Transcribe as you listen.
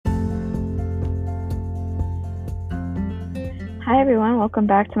Hi, everyone. Welcome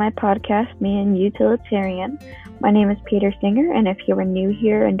back to my podcast, Me and Utilitarian. My name is Peter Singer, and if you are new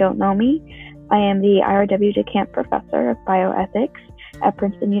here and don't know me, I am the IRW DeCamp Professor of Bioethics at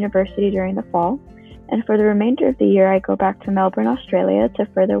Princeton University during the fall. And for the remainder of the year, I go back to Melbourne, Australia to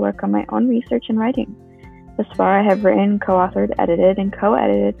further work on my own research and writing. Thus far, I have written, co-authored, edited, and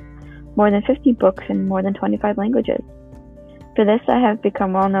co-edited more than 50 books in more than 25 languages. For this, I have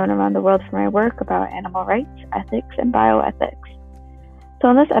become well known around the world for my work about animal rights, ethics, and bioethics. So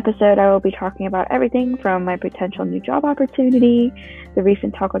in this episode, I will be talking about everything from my potential new job opportunity, the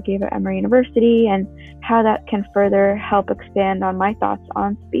recent talk I gave at Emory University, and how that can further help expand on my thoughts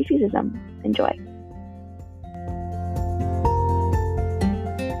on speciesism. Enjoy.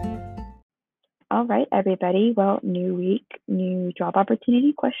 All right, everybody. Well, new week, new job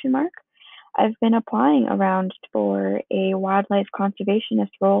opportunity, ? I've been applying around for a wildlife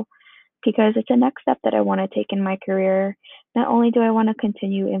conservationist role because it's a next step that I want to take in my career. Not only do I want to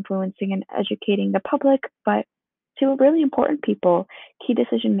continue influencing and educating the public, but to really important people, key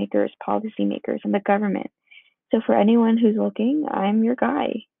decision makers, policymakers, and the government. So for anyone who's looking, I'm your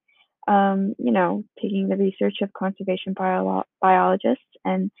guy. Taking the research of conservation biologists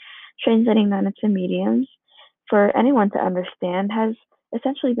and translating that into mediums for anyone to understand has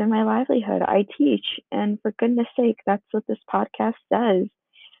essentially been my livelihood. I teach, and for goodness sake, that's what this podcast does.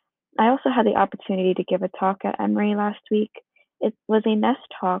 I also had the opportunity to give a talk at Emory last week. It was a NEST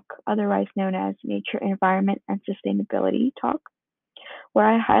talk, otherwise known as Nature, Environment, and Sustainability talk, where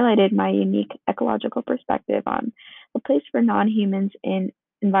I highlighted my unique ecological perspective on the place for non-humans in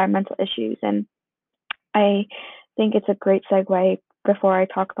environmental issues. And I think it's a great segue before I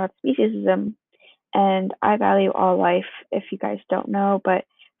talk about speciesism. And I value all life, if you guys don't know, but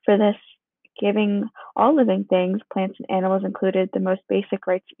for this, giving all living things, plants and animals included, the most basic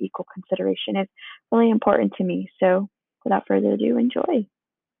rights of equal consideration is really important to me. So without further ado, enjoy.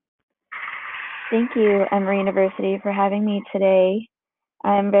 Thank you, Emory University, for having me today.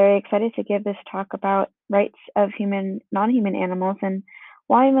 I'm very excited to give this talk about rights of non-human animals and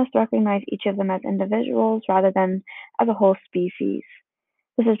why we must recognize each of them as individuals rather than as a whole species.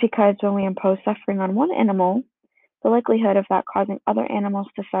 This is because when we impose suffering on one animal, the likelihood of that causing other animals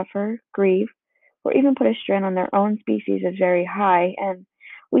to suffer, grieve, or even put a strain on their own species is very high, and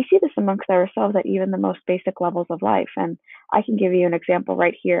we see this amongst ourselves at even the most basic levels of life. And I can give you an example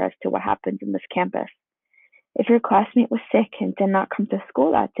right here as to what happens in this campus. If your classmate was sick and did not come to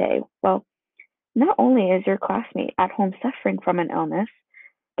school that day, well, not only is your classmate at home suffering from an illness,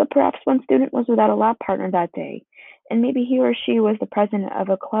 but perhaps one student was without a lab partner that day, and maybe he or she was the president of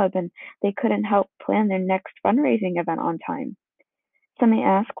a club and they couldn't help plan their next fundraising event on time. Some may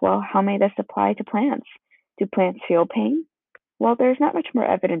ask, well, how may this apply to plants? Do plants feel pain? Well, there's not much more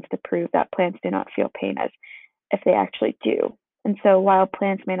evidence to prove that plants do not feel pain as if they actually do. And so while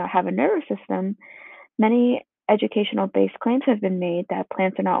plants may not have a nervous system, many educational-based claims have been made that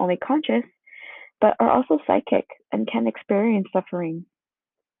plants are not only conscious, but are also psychic and can experience suffering.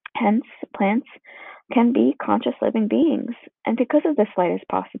 Hence, plants can be conscious living beings. And because of the slightest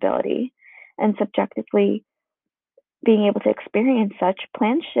possibility, and subjectively being able to experience such,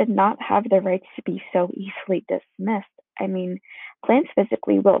 plants should not have the rights to be so easily dismissed. I mean, plants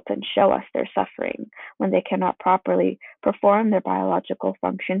physically wilt and show us their suffering when they cannot properly perform their biological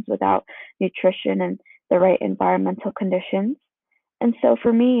functions without nutrition and the right environmental conditions. And so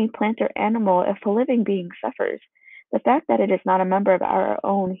for me, plant or animal, if a living being suffers, the fact that it is not a member of our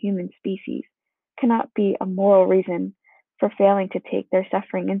own human species cannot be a moral reason for failing to take their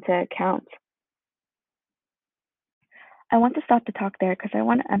suffering into account. I want to stop the talk there because I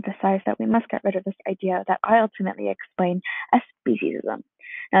want to emphasize that we must get rid of this idea that I ultimately explain as speciesism.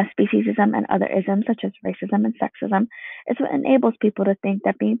 Now, speciesism and other isms such as racism and sexism is what enables people to think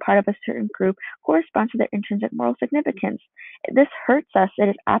that being part of a certain group corresponds to their intrinsic moral significance. If this hurts us, it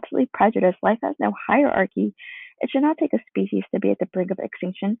is absolutely prejudice. Life has no hierarchy. It should not take a species to be at the brink of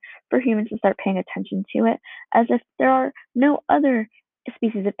extinction for humans to start paying attention to it, as if there are no other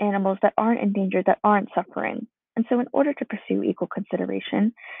species of animals that aren't endangered, that aren't suffering. And so, in order to pursue equal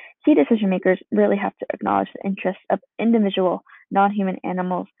consideration, key decision makers really have to acknowledge the interests of individual non human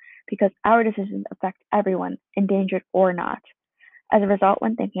animals because our decisions affect everyone, endangered or not. As a result,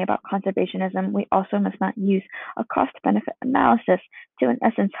 when thinking about conservationism, we also must not use a cost benefit analysis to, in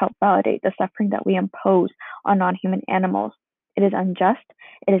essence, help validate the suffering that we impose on non human animals. It is unjust,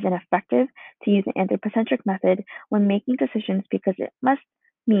 it is ineffective to use the anthropocentric method when making decisions because it must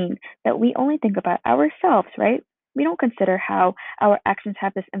mean that we only think about ourselves, right? We don't consider how our actions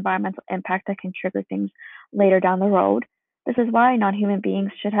have this environmental impact that can trigger things later down the road. This is why non human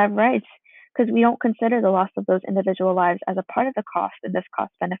beings should have rights because we don't consider the loss of those individual lives as a part of the cost in this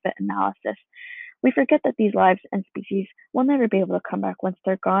cost benefit analysis. We forget that these lives and species will never be able to come back once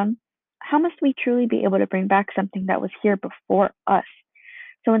they're gone. How must we truly be able to bring back something that was here before us?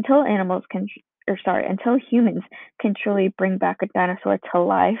 So until humans can truly bring back a dinosaur to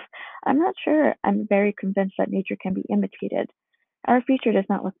life, I'm not sure. I'm very convinced that nature can be imitated. Our future does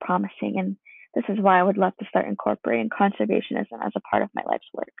not look promising, and this is why I would love to start incorporating conservationism as a part of my life's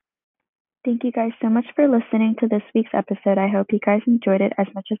work. Thank you guys so much for listening to this week's episode. I hope you guys enjoyed it as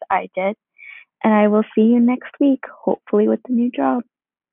much as I did, and I will see you next week, hopefully with a new job.